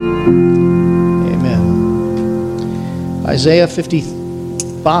Amen. Isaiah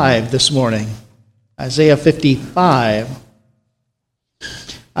 55 this morning. Isaiah 55.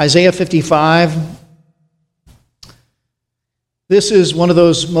 Isaiah 55. This is one of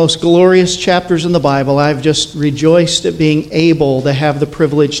those most glorious chapters in the Bible. I've just rejoiced at being able to have the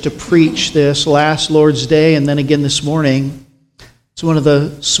privilege to preach this last Lord's Day and then again this morning. It's one of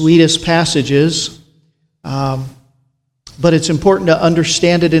the sweetest passages, but it's important to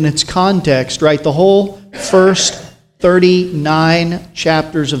understand it in its context, right? The whole first 39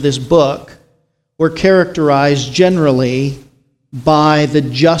 chapters of this book were characterized generally by the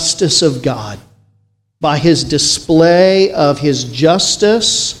justice of God, by His display of His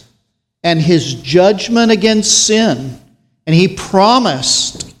justice and His judgment against sin. And He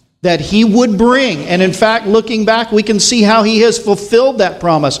promised that He would bring, and in fact, looking back, we can see how He has fulfilled that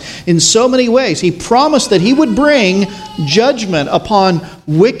promise in so many ways. He promised that He would bring judgment upon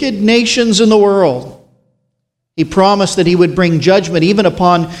wicked nations in the world. He promised that He would bring judgment even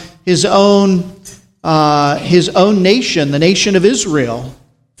upon His own nation, the nation of Israel,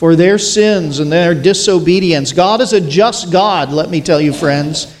 for their sins and their disobedience. God is a just God, let me tell you,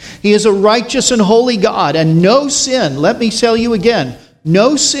 friends. He is a righteous and holy God, and no sin, let me tell you again,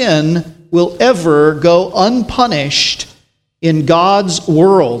 no sin will ever go unpunished in God's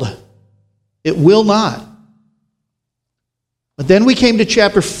world. It will not. But then we came to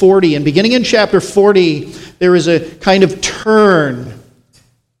chapter 40, and beginning in chapter 40, there is a kind of turn.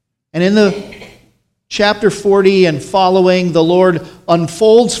 And in the chapter 40 and following, the Lord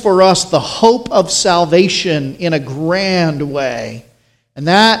unfolds for us the hope of salvation in a grand way. And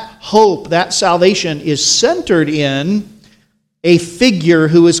that hope, that salvation, is centered in a figure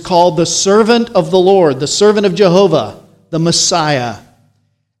who is called the servant of the Lord, the servant of Jehovah, the Messiah.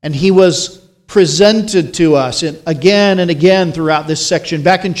 And He was presented to us again and again throughout this section.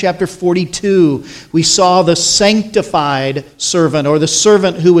 Back in chapter 42, we saw the sanctified servant, or the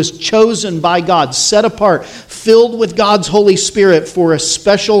servant who was chosen by God, set apart, filled with God's Holy Spirit for a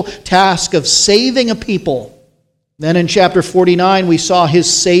special task of saving a people. Then in chapter 49, we saw His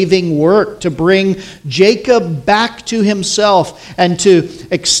saving work to bring Jacob back to Himself and to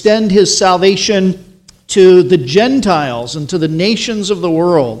extend His salvation to the Gentiles and to the nations of the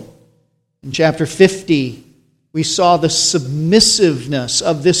world. In chapter 50, we saw the submissiveness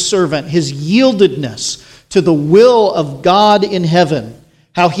of this servant, his yieldedness to the will of God in heaven.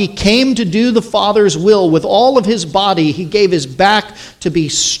 How he came to do the Father's will with all of his body. He gave his back to be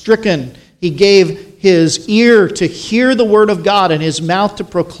stricken. He gave his ear to hear the word of God and his mouth to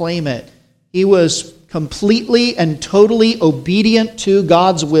proclaim it. He was completely and totally obedient to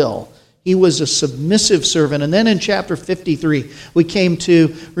God's will. He was a submissive servant. And then in chapter 53, we came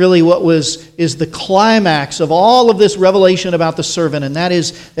to really what is the climax of all of this revelation about the servant, and that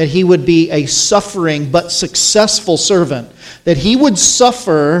is that he would be a suffering but successful servant. That he would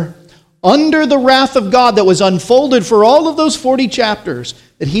suffer under the wrath of God that was unfolded for all of those 40 chapters.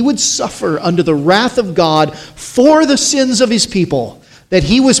 That he would suffer under the wrath of God for the sins of His people. That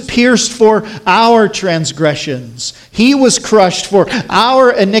He was pierced for our transgressions. He was crushed for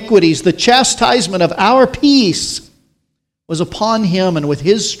our iniquities. The chastisement of our peace was upon Him, and with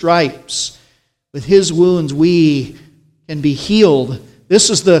His stripes, with His wounds, we can be healed. This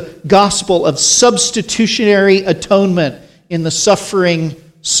is the gospel of substitutionary atonement in the suffering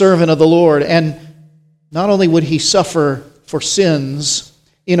servant of the Lord. And not only would He suffer for sins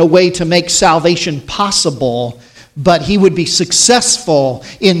in a way to make salvation possible, but He would be successful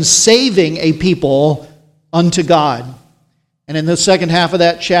in saving a people unto God. And in the second half of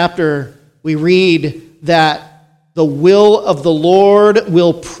that chapter, we read that the will of the Lord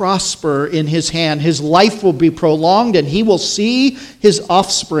will prosper in His hand. His life will be prolonged, and He will see His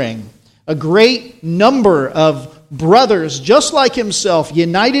offspring. A great number of brothers, just like Himself,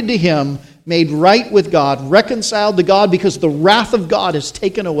 united to Him, made right with God, reconciled to God because the wrath of God is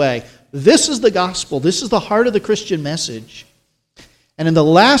taken away. This is the gospel. This is the heart of the Christian message. And in the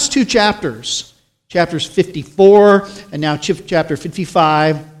last two chapters, chapters 54 and now chapter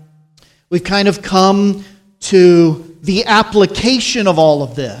 55, we've kind of come to the application of all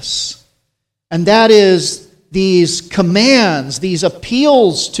of this. And that is these commands, these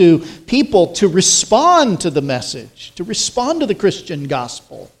appeals to people to respond to the message, to respond to the Christian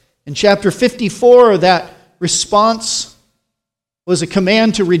gospel. In chapter 54, that response was a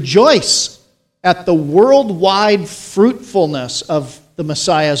command to rejoice at the worldwide fruitfulness of the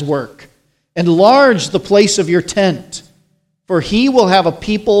Messiah's work. Enlarge the place of your tent, for He will have a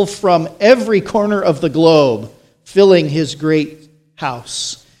people from every corner of the globe filling His great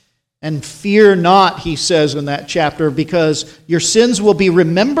house. And fear not, he says in that chapter, because your sins will be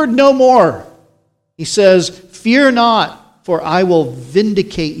remembered no more. He says, fear not, for I will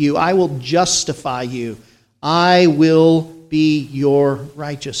vindicate you. I will justify you. I will be your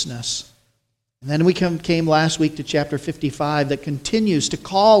righteousness. And then we came last week to chapter 55 that continues to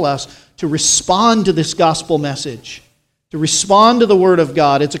call us to respond to this gospel message, to respond to the Word of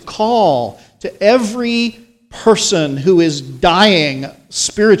God. It's a call to every person who is dying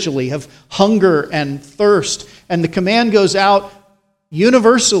spiritually of hunger and thirst. And the command goes out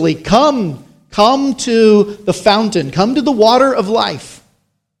universally, come to the fountain, come to the water of life.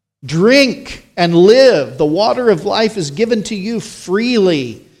 Drink and live. The water of life is given to you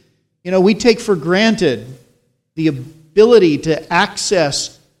freely. You know, we take for granted the ability to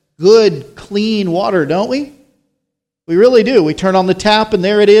access good, clean water, don't we? We really do. We turn on the tap and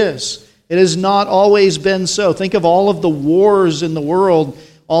there it is. It has not always been so. Think of all of the wars in the world,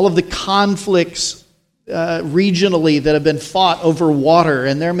 all of the conflicts regionally that have been fought over water,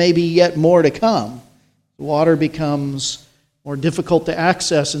 and there may be yet more to come. Water becomes more difficult to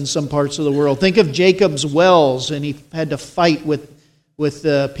access in some parts of the world. Think of Jacob's wells, and he had to fight with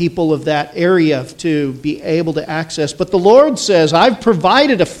the people of that area to be able to access. But the Lord says, I've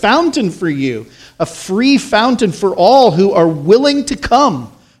provided a fountain for you, a free fountain for all who are willing to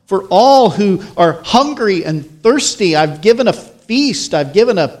come. For all who are hungry and thirsty, I've given a feast. I've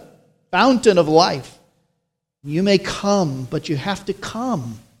given a fountain of life. You may come, but you have to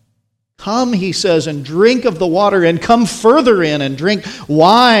come. Come, he says, and drink of the water, and come further in and drink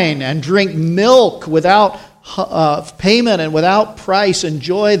wine and drink milk without payment and without price.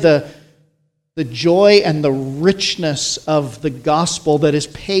 Enjoy the joy and the richness of the gospel that is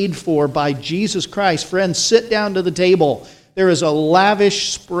paid for by Jesus Christ. Friends, sit down to the table. There is a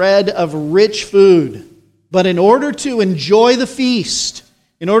lavish spread of rich food. But in order to enjoy the feast,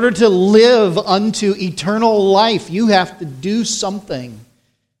 in order to live unto eternal life, you have to do something.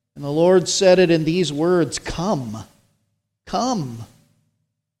 And the Lord said it in these words, come,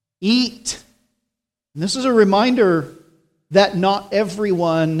 eat. And this is a reminder that not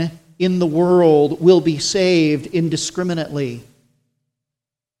everyone in the world will be saved indiscriminately.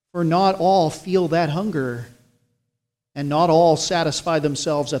 For not all feel that hunger. And not all satisfy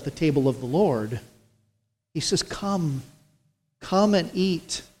themselves at the table of the Lord. He says, come and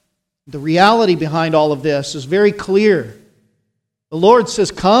eat. The reality behind all of this is very clear. The Lord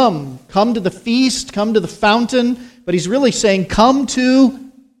says, come to the feast, come to the fountain, but He's really saying, come to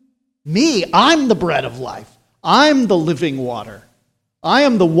me. I'm the bread of life. I'm the living water. I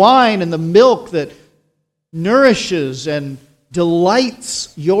am the wine and the milk that nourishes and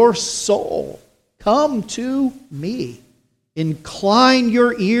delights your soul. Come to me. Incline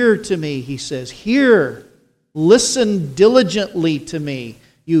your ear to me, he says. Hear, listen diligently to me.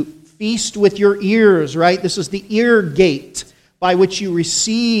 You feast with your ears, right? This is the ear gate by which you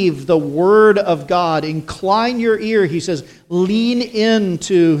receive the Word of God. Incline your ear, he says. Lean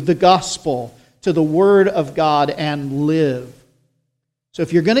into the gospel, to the Word of God, and live. So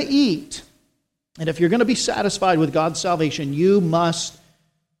if you're going to eat, and if you're going to be satisfied with God's salvation, you must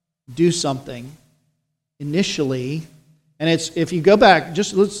do something initially. And it's, if you go back,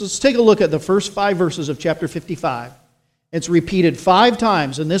 just let's take a look at the first 5 verses of chapter 55. It's repeated 5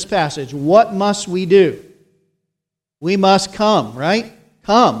 times in this passage. What must we do? We must come, right?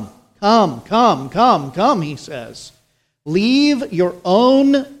 Come, he says. Leave your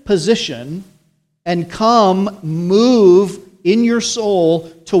own position and come move in your soul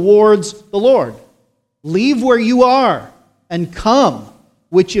towards the Lord. Leave where you are and come,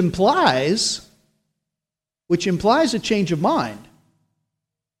 which implies a change of mind.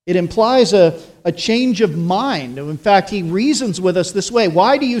 It implies a change of mind. In fact, he reasons with us this way.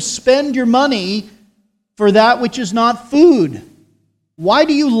 Why do you spend your money for that which is not food? Why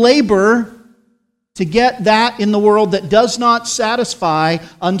do you labor to get that in the world that does not satisfy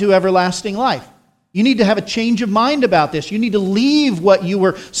unto everlasting life? You need to have a change of mind about this. You need to leave what you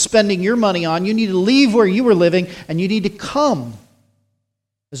were spending your money on. You need to leave where you were living, and you need to come.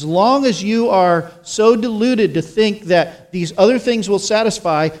 As long as you are so deluded to think that these other things will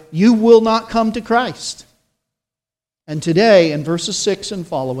satisfy, you will not come to Christ. And today, in verses 6 and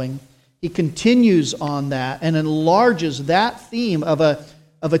following, he continues on that and enlarges that theme of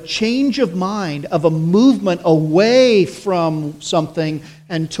a change of mind, of a movement away from something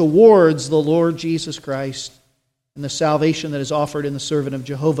and towards the Lord Jesus Christ and the salvation that is offered in the servant of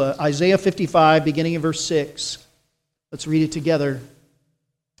Jehovah. Isaiah 55, beginning in verse 6. Let's read it together.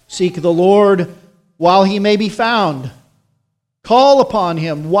 Seek the Lord while he may be found. Call upon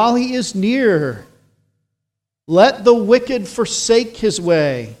him while he is near. Let the wicked forsake his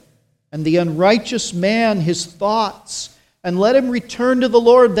way, and the unrighteous man his thoughts, and let him return to the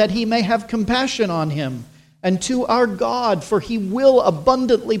Lord, that he may have compassion on him, and to our God, for he will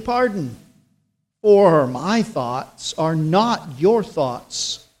abundantly pardon. For my thoughts are not your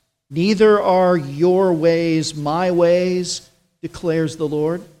thoughts, neither are your ways my ways, declares the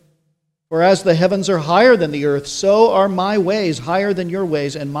Lord. For as the heavens are higher than the earth, so are my ways higher than your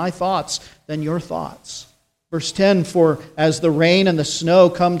ways, and my thoughts than your thoughts. Verse 10, for as the rain and the snow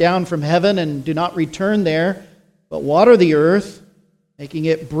come down from heaven and do not return there, but water the earth, making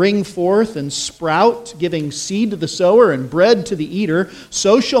it bring forth and sprout, giving seed to the sower and bread to the eater,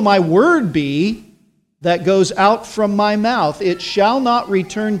 so shall my word be that goes out from my mouth. It shall not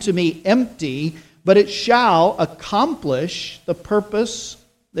return to me empty, but it shall accomplish the purpose,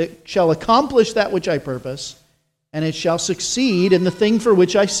 it shall accomplish that which I purpose, and it shall succeed in the thing for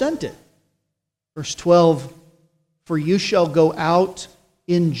which I sent it. Verse 12, for you shall go out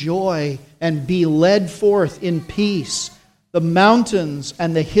in joy and be led forth in peace. The mountains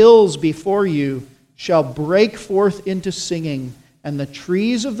and the hills before you shall break forth into singing, and the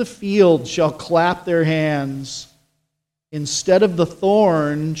trees of the field shall clap their hands. Instead of the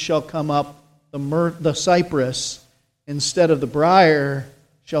thorn shall come up the cypress, instead of the briar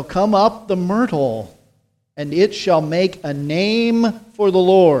shall come up the myrtle, and it shall make a name for the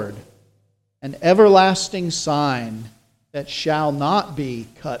Lord, an everlasting sign that shall not be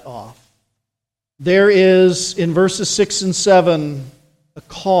cut off. There is, in verses 6 and 7, a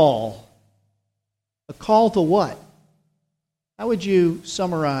call. A call to what? How would you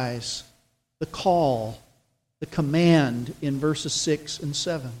summarize the call, the command in verses 6 and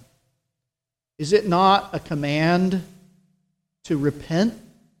 7? Is it not a command to repent?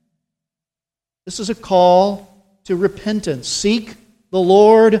 This is a call to repentance. Seek the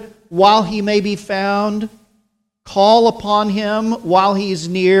Lord while he may be found. Call upon him while he is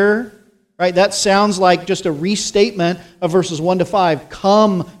near. Right? That sounds like just a restatement of verses 1 to 5.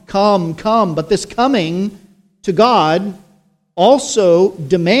 Come, come, come. But this coming to God also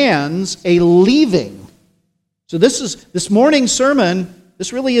demands a leaving. So this morning's sermon,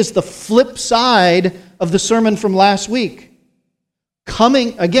 this really is the flip side of the sermon from last week.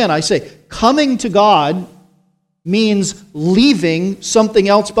 Coming, again, I say, coming to God means leaving something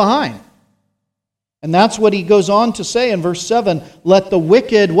else behind. And that's what he goes on to say in verse 7. Let the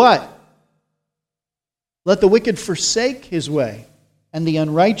wicked, what? Let the wicked forsake his way, and the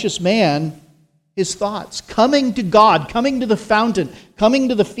unrighteous man his thoughts. Coming to God, coming to the fountain, coming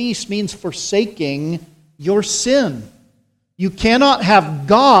to the feast means forsaking your sin. You cannot have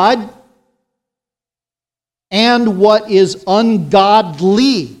God and what is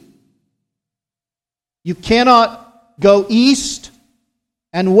ungodly. You cannot go east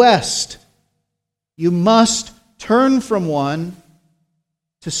and west. You must turn from one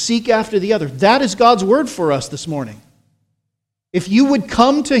to seek after the other. That is God's word for us this morning. If you would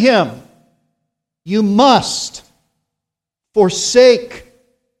come to him, you must forsake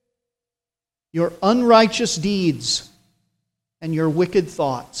your unrighteous deeds and your wicked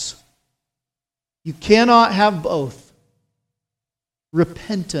thoughts. You cannot have both.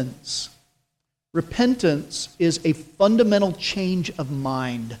 Repentance. Repentance is a fundamental change of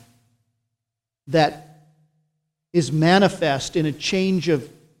mind that is manifest in a change of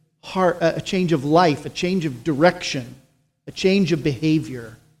heart, a change of life, a change of direction, a change of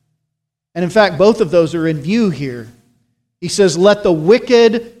behavior. And in fact, both of those are in view here. He says, let the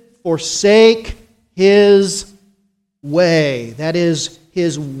wicked forsake his way. That is,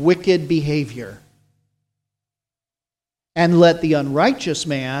 his wicked behavior. And let the unrighteous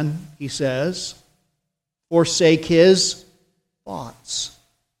man, he says, forsake his thoughts.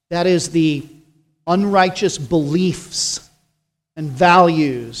 That is, the unrighteous beliefs and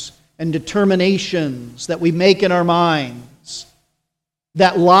values and determinations that we make in our minds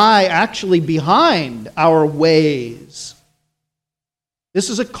that lie actually behind our ways. This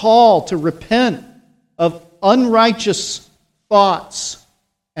is a call to repent of unrighteous thoughts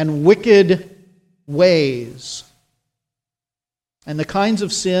and wicked ways. And the kinds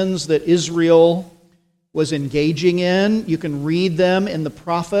of sins that Israel was engaging in, you can read them in the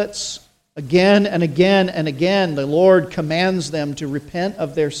prophets. Again and again and again, the Lord commands them to repent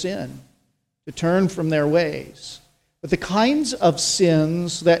of their sin, to turn from their ways. But the kinds of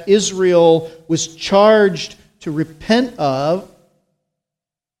sins that Israel was charged to repent of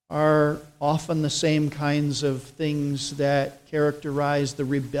are often the same kinds of things that characterize the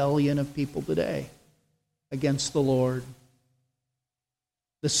rebellion of people today against the Lord.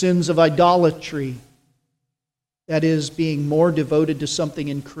 The sins of idolatry, that is, being more devoted to something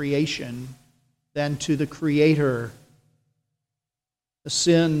in creation than to the Creator. the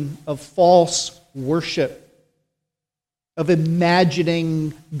sin of false worship, of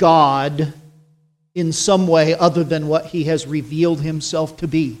imagining God in some way other than what He has revealed Himself to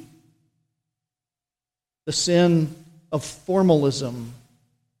be. The sin of formalism.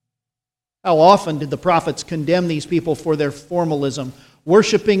 How often did the prophets condemn these people for their formalism?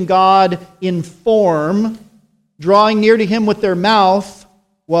 Worshiping God in form, drawing near to Him with their mouth,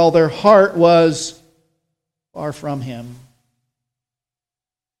 while their heart was far from Him.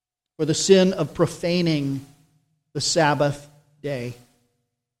 For the sin of profaning the Sabbath day,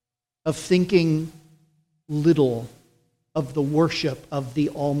 of thinking little of the worship of the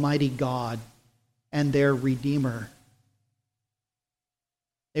Almighty God and their Redeemer.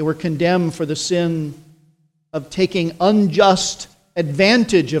 They were condemned for the sin of taking unjust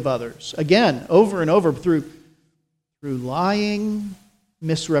advantage of others. Again, over and over, through lying,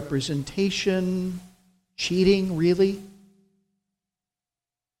 misrepresentation, cheating, really.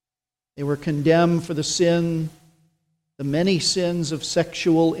 They were condemned for the many sins of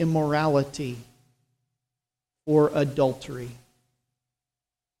sexual immorality, for adultery,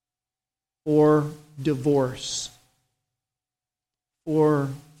 for divorce, for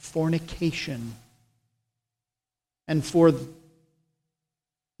fornication, and for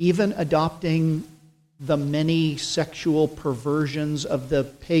even adopting the many sexual perversions of the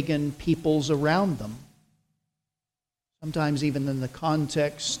pagan peoples around them. Sometimes even in the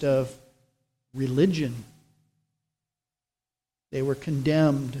context of religion. They were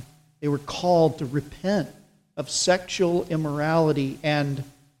condemned. They were called to repent of sexual immorality and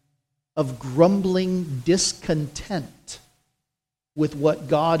of grumbling discontent with what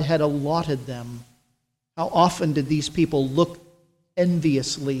God had allotted them. How often did these people look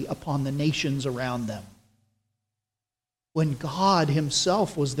enviously upon the nations around them, when God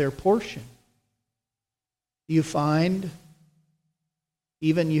Himself was their portion? Do you find,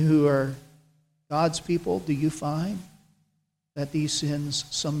 even you who are God's people, do you find that these sins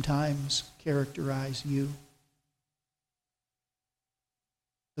sometimes characterize you?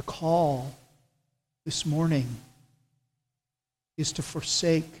 The call this morning is to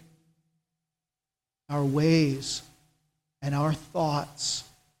forsake our ways and our thoughts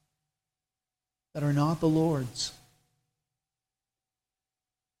that are not the Lord's.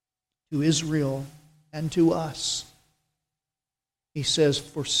 To Israel and to us, He says,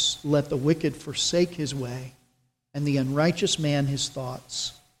 let the wicked forsake his way, and the unrighteous man his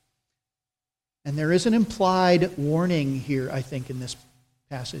thoughts. And there is an implied warning here, I think, in this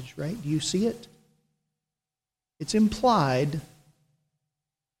passage, right? Do you see it? It's implied,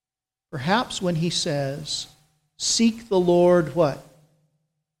 perhaps when He says, seek the Lord, what?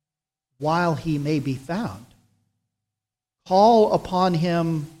 While He may be found. Call upon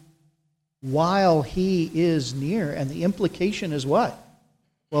Him while He is near. And the implication is what?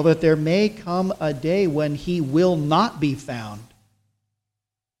 Well, that there may come a day when He will not be found.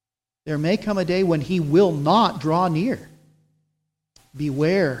 There may come a day when He will not draw near.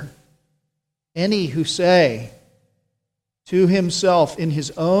 Beware any who say to himself in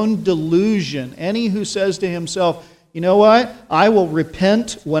his own delusion, any who says to himself, you know what? I will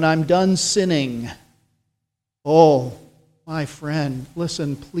repent when I'm done sinning. Oh, my friend,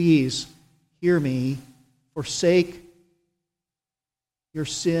 listen, please hear me. Forsake your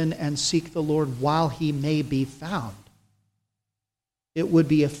sin and seek the Lord while He may be found. It would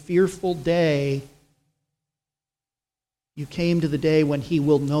be a fearful day. You came to the day when He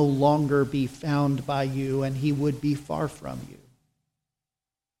will no longer be found by you, and He would be far from you.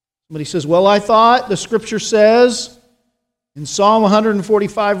 Somebody says, well, I thought the Scripture says in Psalm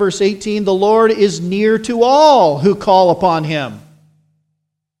 145, verse 18, the Lord is near to all who call upon Him.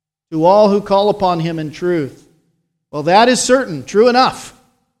 To all who call upon Him in truth. Well, that is certain, true enough.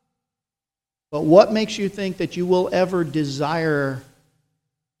 But what makes you think that you will ever desire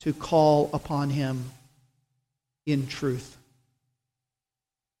to call upon Him in truth?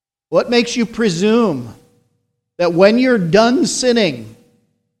 What makes you presume that when you're done sinning,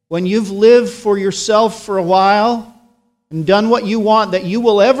 when you've lived for yourself for a while and done what you want, that you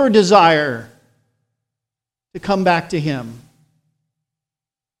will ever desire to come back to Him?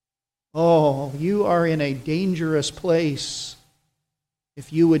 Oh, you are in a dangerous place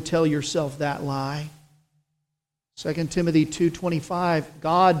if you would tell yourself that lie. 2 Timothy 2:25,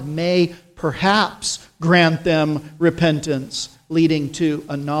 God may perhaps grant them repentance, leading to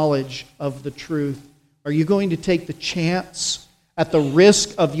a knowledge of the truth. Are you going to take the chance at the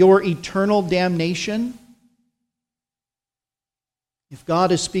risk of your eternal damnation? If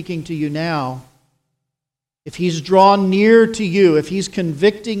God is speaking to you now, if He's drawn near to you, if He's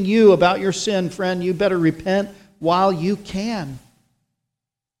convicting you about your sin, friend, you better repent while you can.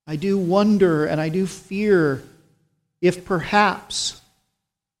 I do wonder and I do fear if perhaps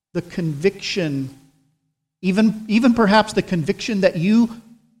the conviction, even perhaps the conviction that you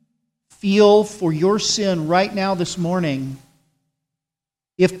feel for your sin right now this morning,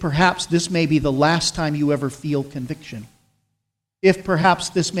 if perhaps this may be the last time you ever feel conviction. If perhaps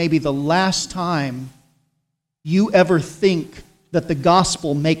this may be the last time you ever think that the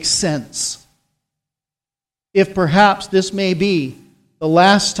gospel makes sense. If perhaps this may be the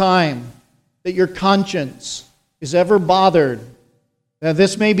last time that your conscience is ever bothered, that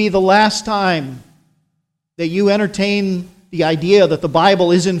this may be the last time that you entertain the idea that the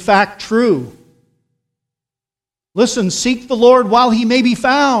Bible is in fact true. Listen, seek the Lord while He may be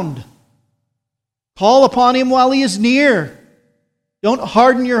found. Call upon Him while He is near. Don't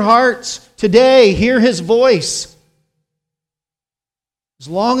harden your hearts. Today, hear His voice. As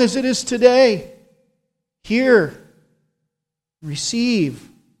long as it is today, hear, receive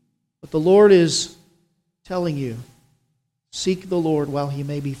what the Lord is telling you. Seek the Lord while He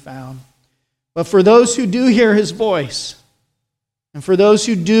may be found. But for those who do hear His voice, and for those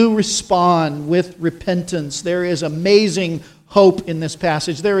who do respond with repentance, there is amazing hope in this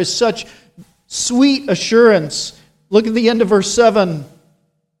passage. There is such sweet assurance. Look at the end of verse 7.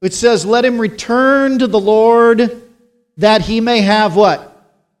 It says, let him return to the Lord that he may have what?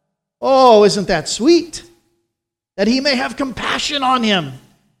 Oh, isn't that sweet? That he may have compassion on him.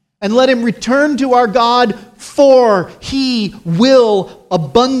 And let him return to our God, for He will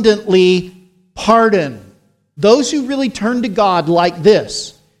abundantly pardon. Those who really turn to God like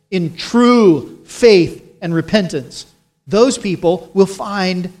this, in true faith and repentance, those people will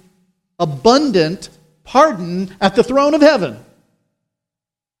find abundant pardon at the throne of heaven.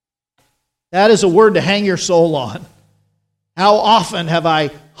 That is a word to hang your soul on. How often have I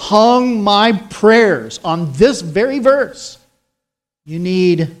hung my prayers on this very verse? You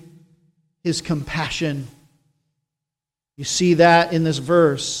need His compassion. You see that in this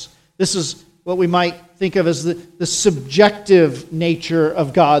verse. This is what we might think of as the subjective nature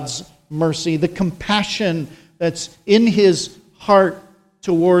of God's mercy, the compassion that's in His heart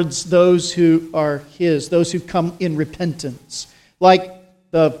towards those who are His, those who come in repentance. Like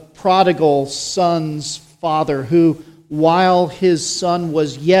the prodigal son's father who, while his son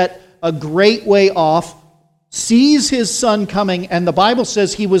was yet a great way off, sees his son coming, and the Bible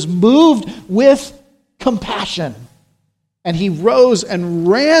says he was moved with compassion. And he rose and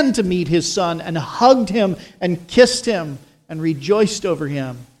ran to meet his son and hugged him and kissed him and rejoiced over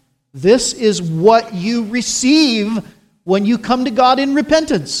him. This is what you receive when you come to God in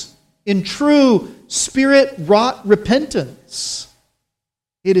repentance, in true Spirit-wrought repentance.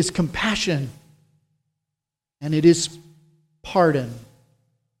 It is compassion and it is pardon.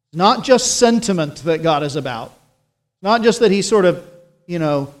 Not just sentiment that God is about. Not just that He's sort of,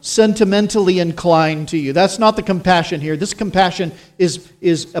 sentimentally inclined to you. That's not the compassion here. This compassion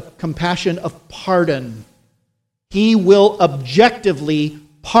is a compassion of pardon. He will objectively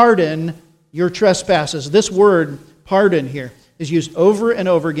pardon your trespasses. This word, pardon here, is used over and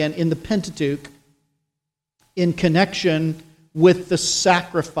over again in the Pentateuch in connection with the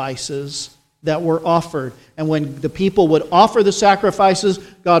sacrifices that were offered. And when the people would offer the sacrifices,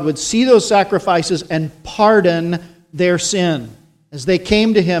 God would see those sacrifices and pardon their sin. As they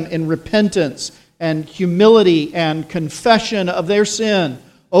came to Him in repentance and humility and confession of their sin,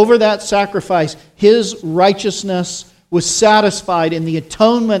 over that sacrifice, His righteousness was satisfied in the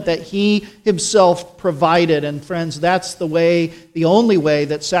atonement that He Himself provided. And friends, that's the only way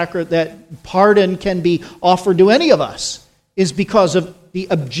that pardon can be offered to any of us, is because of the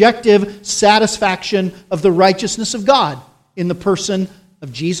objective satisfaction of the righteousness of God in the person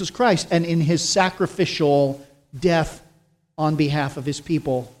of Jesus Christ and in His sacrificial death on behalf of His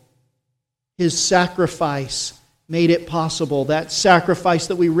people. His sacrifice made it possible. That sacrifice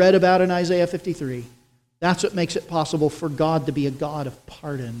that we read about in Isaiah 53. That's what makes it possible for God to be a God of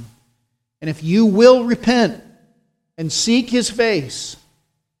pardon. And if you will repent and seek His face,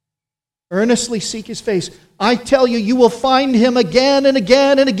 earnestly seek His face, I tell you, you will find Him again and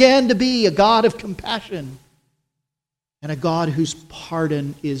again and again to be a God of compassion and a God whose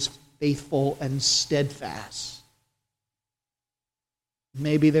pardon is faithful and steadfast.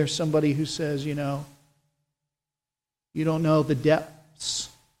 Maybe there's somebody who says, you don't know the depths,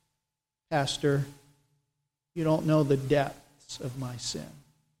 Pastor. You don't know the depths of my sin.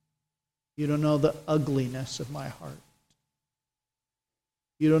 You don't know the ugliness of my heart.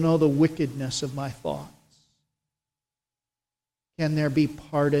 You don't know the wickedness of my thoughts. Can there be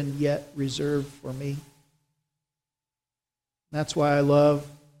pardon yet reserved for me? That's why I love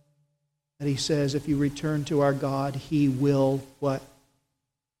that He says, if you return to our God, He will what?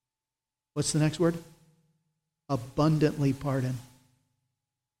 What's the next word? Abundantly pardon.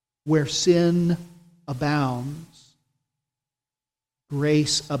 Where sin abounds,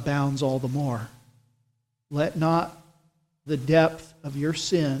 grace abounds all the more. Let not the depth of your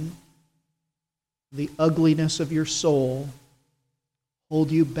sin, the ugliness of your soul,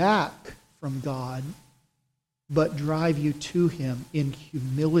 hold you back from God, but drive you to Him in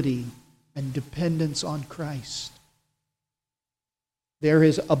humility and dependence on Christ. There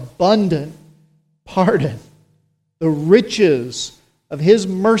is abundant pardon. The riches of His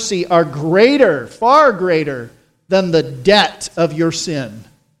mercy are greater, far greater, than the debt of your sin.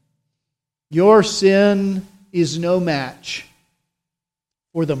 Your sin is no match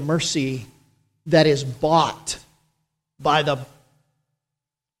for the mercy that is bought by the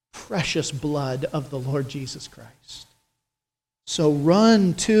precious blood of the Lord Jesus Christ. So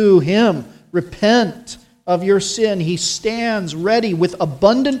run to Him. Repent of your sin. He stands ready with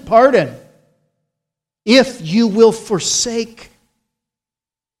abundant pardon if you will forsake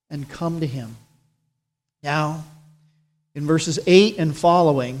and come to Him. Now, in verses 8 and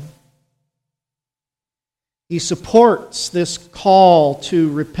following, he supports this call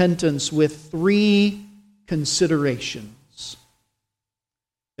to repentance with 3 considerations.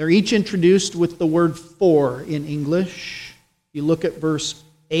 They're each introduced with the word "for" in English. You look at verse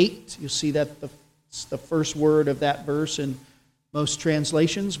 8, you see that it's the first word of that verse in most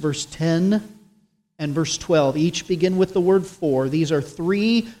translations. Verse 10 and verse 12 each begin with the word "for." These are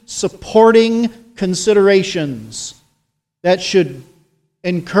 3 supporting considerations that should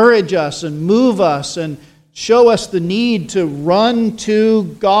encourage us and move us and show us the need to run to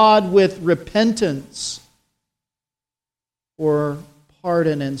God with repentance for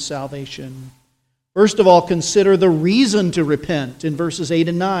pardon and salvation. First of all, consider the reason to repent in verses 8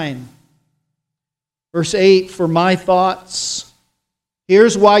 and 9. Verse 8, "For my thoughts,"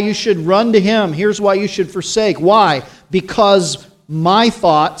 here's why you should run to Him. Here's why you should forsake. Why? Because my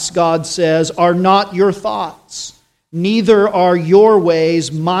thoughts, God says, are not your thoughts. Neither are your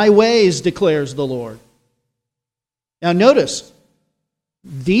ways my ways, declares the Lord. Now notice,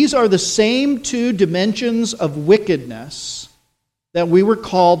 these are the same 2 dimensions of wickedness that we were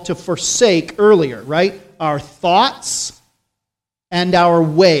called to forsake earlier, right? Our thoughts and our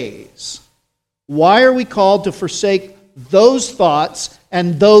ways. Why are we called to forsake those thoughts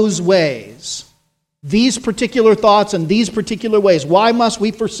and those ways? These particular thoughts and these particular ways. Why must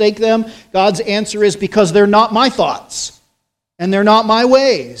we forsake them? God's answer is because they're not my thoughts and they're not my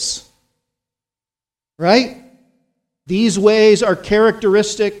ways. Right? These ways are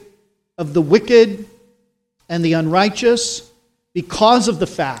characteristic of the wicked and the unrighteous because of the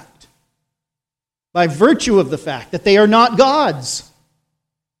fact, by virtue of the fact, that they are not God's.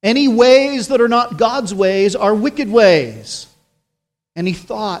 Any ways that are not God's ways are wicked ways. Any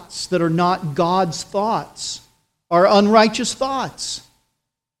thoughts that are not God's thoughts are unrighteous thoughts.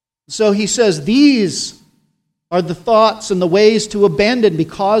 So he says these are the thoughts and the ways to abandon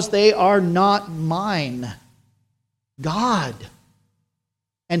because they are not mine. God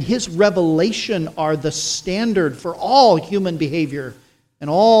and His revelation are the standard for all human behavior and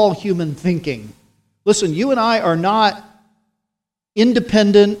all human thinking. Listen, you and I are not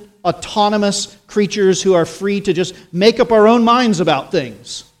independent, autonomous creatures who are free to just make up our own minds about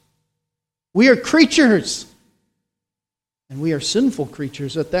things. We are creatures, and we are sinful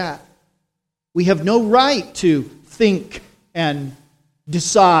creatures at that. We have no right to think and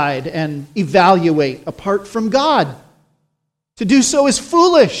decide and evaluate apart from God. To do so is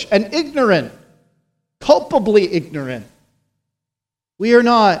foolish and ignorant, culpably ignorant. We are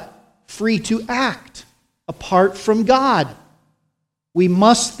not free to act apart from God. We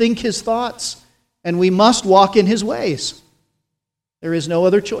must think His thoughts, and we must walk in His ways. There is no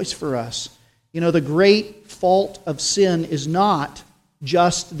other choice for us. You know, the great fault of sin is not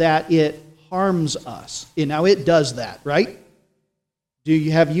just that it harms us. Now, it does that, right?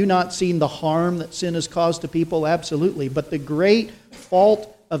 Have you not seen the harm that sin has caused to people? Absolutely. But the great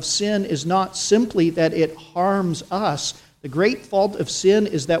fault of sin is not simply that it harms us. The great fault of sin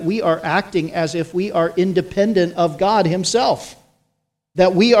is that we are acting as if we are independent of God Himself.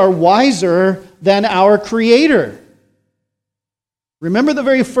 That we are wiser than our Creator. Remember the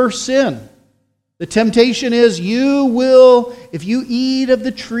very first sin. The temptation is if you eat of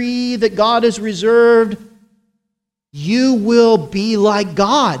the tree that God has reserved, you will be like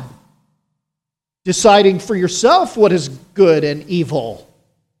God, deciding for yourself what is good and evil.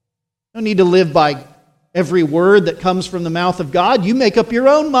 You don't need to live by every word that comes from the mouth of God. You make up your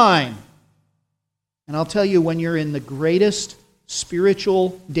own mind. And I'll tell you, when you're in the greatest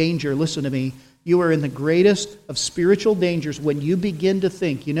spiritual danger, listen to me, you are in the greatest of spiritual dangers when you begin to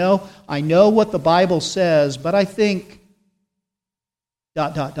think, I know what the Bible says, but I think ...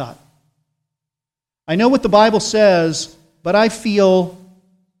 I know what the Bible says, but I feel...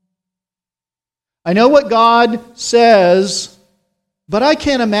 I know what God says, but I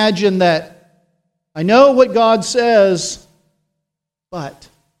can't imagine that. I know what God says, but...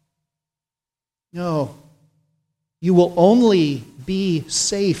 No. You will only be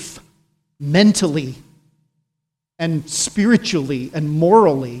safe mentally and spiritually and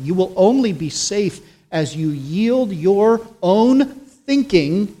morally. You will only be safe as you yield your own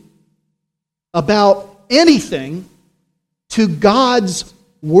thinking about anything to God's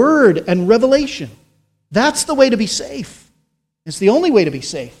Word and revelation. That's the way to be safe. It's the only way to be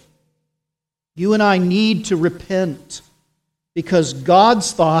safe. You and I need to repent because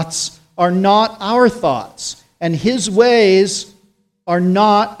God's thoughts are not our thoughts, and His ways are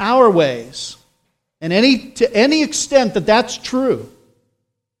not our ways. And to any extent that that's true,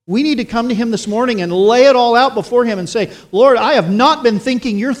 we need to come to Him this morning and lay it all out before Him and say, Lord, I have not been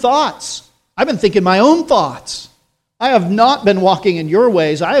thinking your thoughts. I've been thinking my own thoughts. I have not been walking in your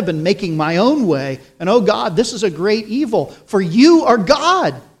ways. I have been making my own way. And oh God, this is a great evil, for you are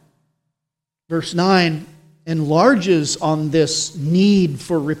God. Verse 9 enlarges on this need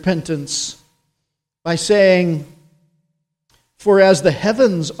for repentance by saying, for as the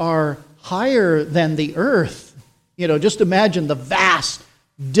heavens are higher than the earth, just imagine the vast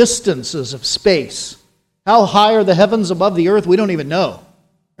distances of space. How high are the heavens above the earth? We don't even know,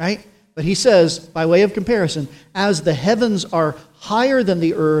 right? But he says, by way of comparison, as the heavens are higher than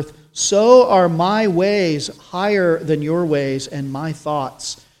the earth, so are my ways higher than your ways, and my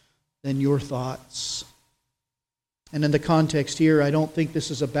thoughts than your thoughts. And in the context here, I don't think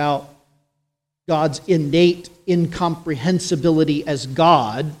this is about God's innate incomprehensibility as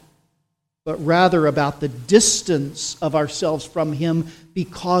God, but rather about the distance of ourselves from Him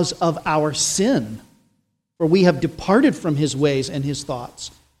because of our sin. For we have departed from His ways and His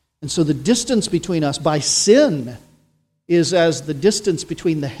thoughts. And so the distance between us by sin is as the distance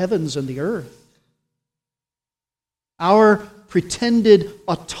between the heavens and the earth. Our pretended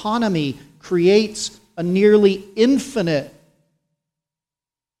autonomy creates a nearly infinite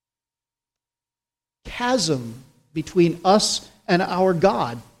chasm between us and our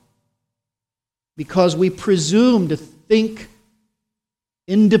God, because we presume to think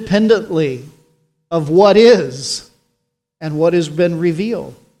independently of what is and what has been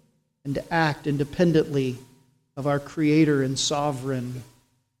revealed, and to act independently of our Creator and Sovereign.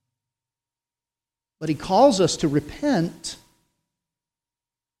 But He calls us to repent,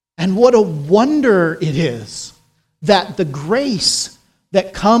 and what a wonder it is that the grace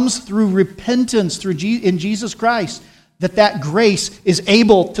that comes through repentance in Jesus Christ, that grace is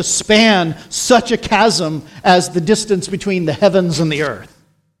able to span such a chasm as the distance between the heavens and the earth.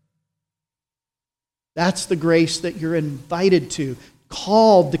 That's the grace that you're invited to,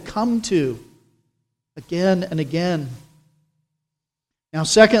 called to come to again and again. Now,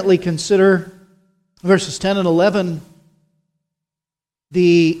 secondly, consider verses 10 and 11,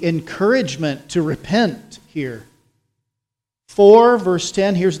 the encouragement to repent here. Verse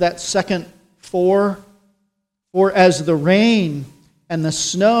 10, here's that second for as the rain and the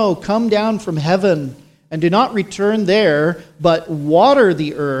snow come down from heaven and do not return there, but water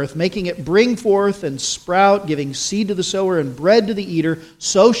the earth, making it bring forth and sprout, giving seed to the sower and bread to the eater,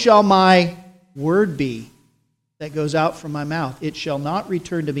 so shall my word be that goes out from my mouth. It shall not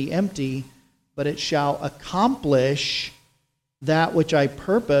return to me empty, but it shall accomplish that which I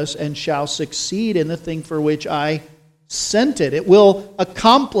purpose and shall succeed in the thing for which I sent it. It will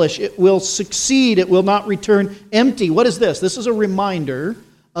accomplish, it will succeed, it will not return empty. What is this? This is a reminder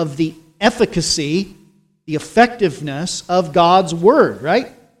of the efficacy, the effectiveness of God's Word,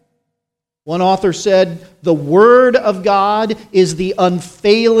 right? One author said, the Word of God is the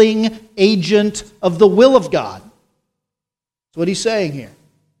unfailing agent of the will of God. That's what he's saying here.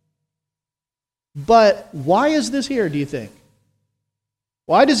 But why is this here, do you think?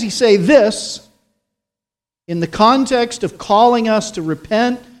 Why does he say this in the context of calling us to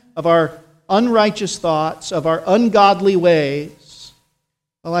repent of our unrighteous thoughts, of our ungodly ways?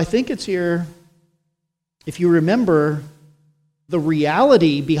 Well, I think it's here, if you remember, the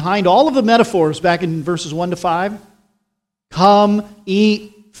reality behind all of the metaphors back in verses 1 to 5. Come,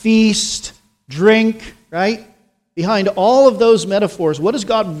 eat, feast, drink, right? Behind all of those metaphors, what is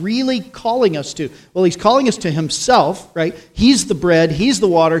God really calling us to? Well, He's calling us to Himself, right? He's the bread, He's the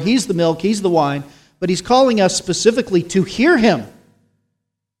water, He's the milk, He's the wine. But He's calling us specifically to hear Him.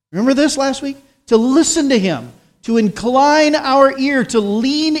 Remember this last week? To listen to Him, to incline our ear, to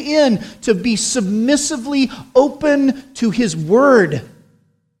lean in, to be submissively open to His Word,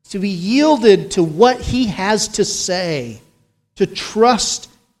 to be yielded to what He has to say, to trust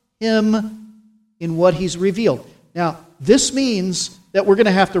Him in what He's revealed. Now, this means that we're going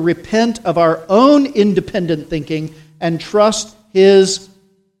to have to repent of our own independent thinking and trust His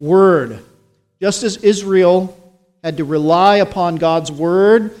Word. Just as Israel had to rely upon God's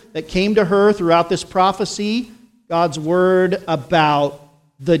Word that came to her throughout this prophecy, God's Word about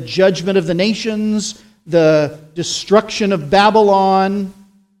the judgment of the nations, the destruction of Babylon,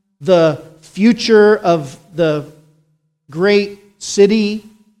 the future of the great city,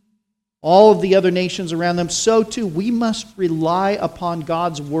 all of the other nations around them, so too we must rely upon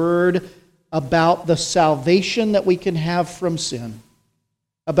God's Word about the salvation that we can have from sin,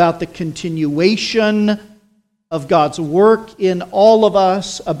 about the continuation of God's work in all of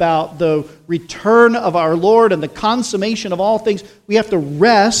us, about the return of our Lord and the consummation of all things. We have to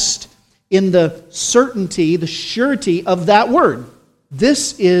rest in the certainty, the surety of that Word.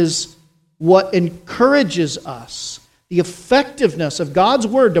 This is what encourages us. The effectiveness of God's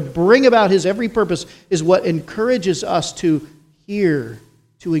Word to bring about His every purpose is what encourages us to hear,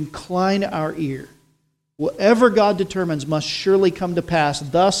 to incline our ear. Whatever God determines must surely come to pass.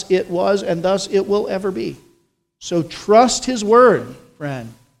 Thus it was, and thus it will ever be. So trust His Word,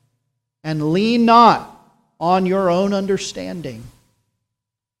 friend, and lean not on your own understanding.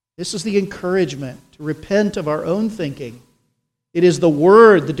 This is the encouragement to repent of our own thinking. It is the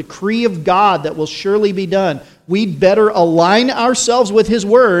Word, the decree of God that will surely be done. We'd better align ourselves with His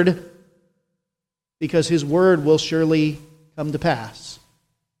Word because His Word will surely come to pass.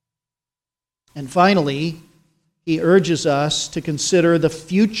 And finally, he urges us to consider the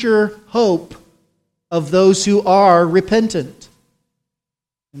future hope of those who are repentant.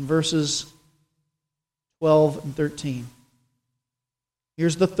 In verses 12 and 13.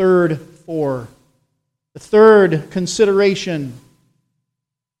 Here's the third four. The third consideration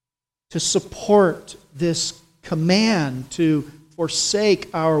to support this command to forsake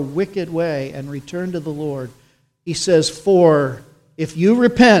our wicked way and return to the Lord. He says, for if you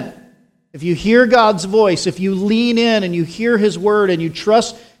repent, if you hear God's voice, if you lean in and you hear His Word and you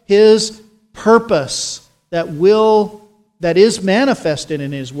trust His purpose that is manifested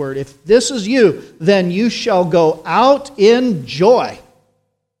in His Word, if this is you, then you shall go out in joy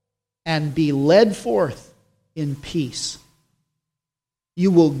and be led forth in peace.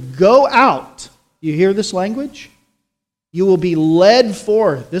 You will go out. You hear this language? You will be led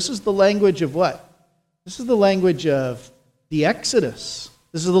forth. This is the language of what? This is the language of the Exodus.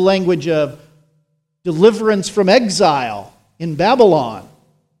 This is the language of deliverance from exile in Babylon.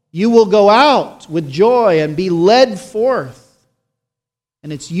 You will go out with joy and be led forth.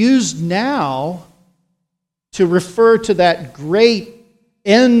 And it's used now to refer to that great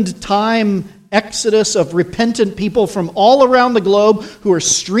end-time exodus of repentant people from all around the globe who are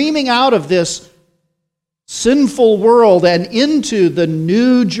streaming out of this sinful world and into the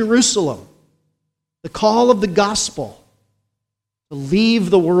new Jerusalem. The call of the gospel to leave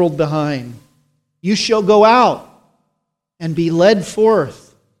the world behind. You shall go out and be led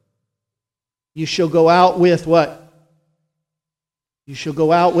forth. You shall go out with what? You shall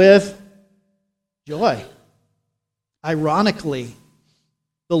go out with joy. Ironically,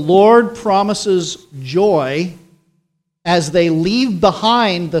 the Lord promises joy as they leave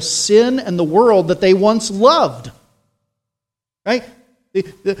behind the sin and the world that they once loved. Right?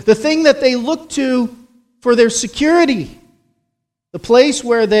 The thing that they looked to for their security. The place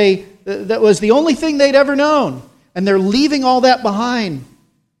where that was the only thing they'd ever known. And they're leaving all that behind.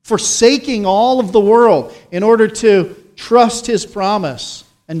 Forsaking all of the world in order to trust His promise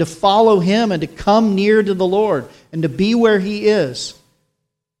and to follow Him and to come near to the Lord and to be where He is.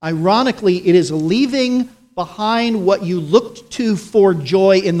 Ironically, it is leaving behind what you looked to for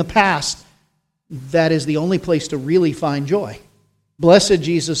joy in the past. That is the only place to really find joy. Blessed,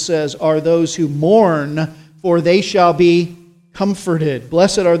 Jesus says, are those who mourn, for they shall be comforted.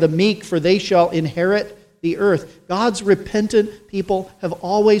 Blessed are the meek, for they shall inherit the earth. God's repentant people have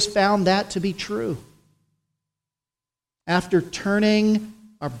always found that to be true. After turning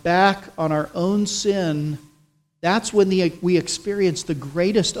our back on our own sin, that's when we experience the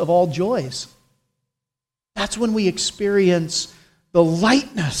greatest of all joys. That's when we experience the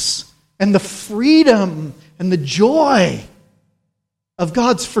lightness and the freedom and the joy of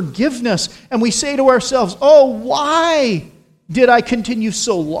God's forgiveness. And we say to ourselves, oh, why did I continue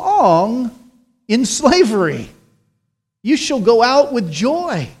so long in slavery? You shall go out with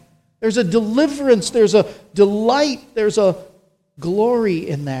joy. There's a deliverance, there's a delight, there's a glory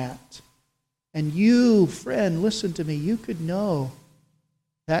in that. And you, friend, listen to me, you could know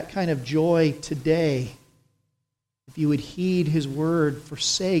that kind of joy today if you would heed His word,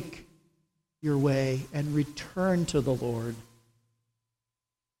 forsake your way, and return to the Lord.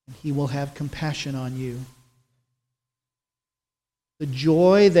 And He will have compassion on you. The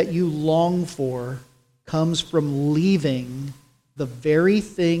joy that you long for comes from leaving the very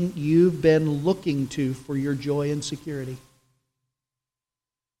thing you've been looking to for your joy and security.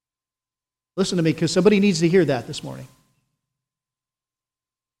 Listen to me, because somebody needs to hear that this morning.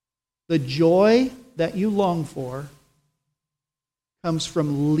 The joy that you long for comes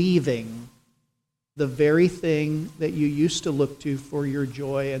from leaving the very thing that you used to look to for your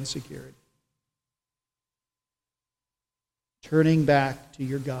joy and security. Turning back to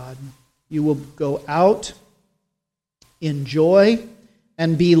your God. You will go out in joy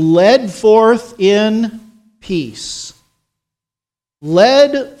and be led forth in peace.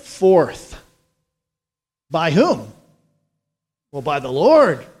 Led forth. By whom? Well, by the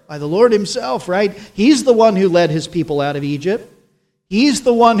Lord. By the Lord Himself, right? He's the one who led His people out of Egypt. He's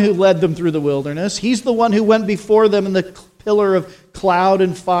the one who led them through the wilderness. He's the one who went before them in the pillar of cloud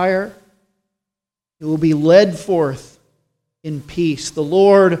and fire. It will be led forth in peace. The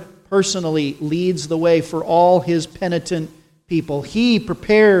Lord personally leads the way for all His penitent people. He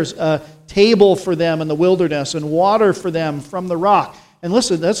prepares a table for them in the wilderness and water for them from the rock. And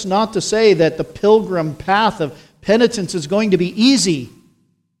listen, that's not to say that the pilgrim path of penitence is going to be easy,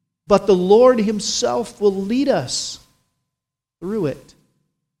 but the Lord Himself will lead us through it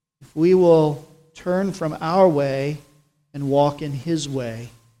if we will turn from our way and walk in His way.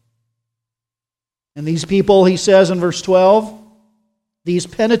 And these people, He says in verse 12, these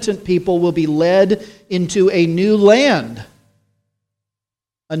penitent people will be led into a new land,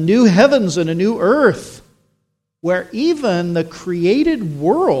 a new heavens and a new earth, where even the created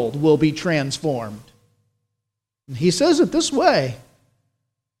world will be transformed. And He says it this way,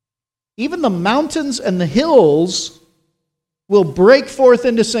 even the mountains and the hills will break forth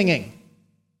into singing.